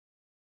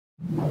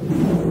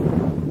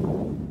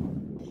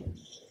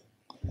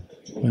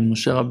When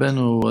Moshe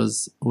Rabbeinu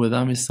was with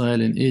Am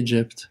Yisrael in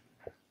Egypt,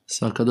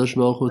 so HaKadosh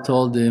Baruch Hu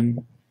told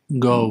him,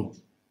 go.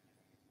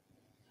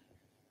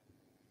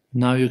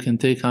 Now you can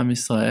take Am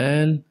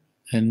Yisrael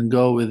and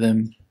go with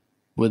them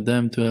to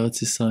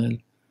Eretz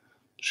Yisrael.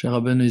 Moshe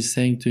Rabbeinu is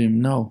saying to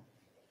him, no,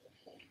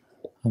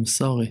 I'm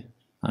sorry,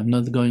 I'm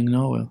not going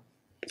nowhere.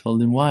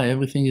 Told him, why?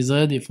 Everything is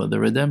ready for the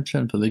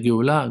redemption, for the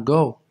Geulah,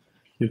 go.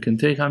 You can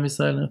take Am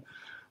Yisrael.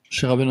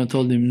 Moshe Rabbeinu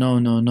told him,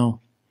 no.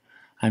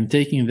 I'm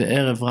taking the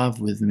Erev Rav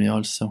with me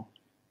also.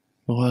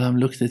 Borolam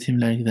looked at him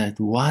like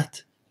that.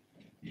 What?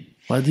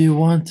 What do you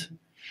want?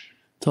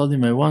 Told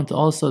him, I want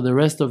also the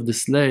rest of the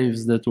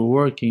slaves that were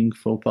working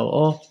for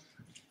Paro.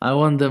 I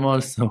want them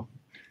also.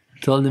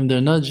 Told him,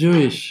 they're not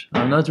Jewish.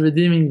 I'm not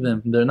redeeming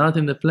them. They're not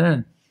in the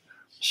plan.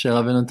 Moshe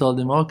Rabbeinu told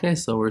him, okay,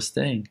 so we're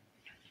staying.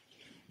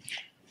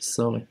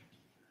 Sorry.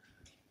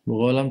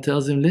 Borolam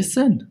tells him,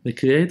 listen. The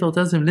Creator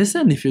tells him,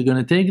 listen, if you're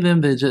going to take them,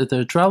 they're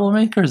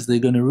troublemakers. They're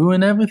going to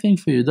ruin everything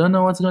for you. You don't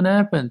know what's going to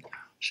happen.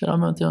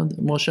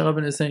 Moshe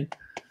Rabbeinu is saying,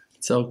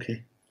 it's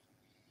okay.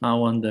 I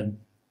want them.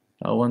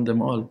 I want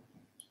them all.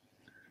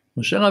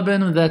 Moshe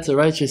Rabbeinu, that's a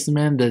righteous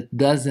man that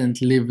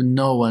doesn't leave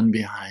no one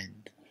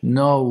behind.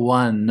 No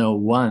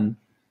one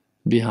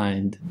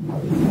behind.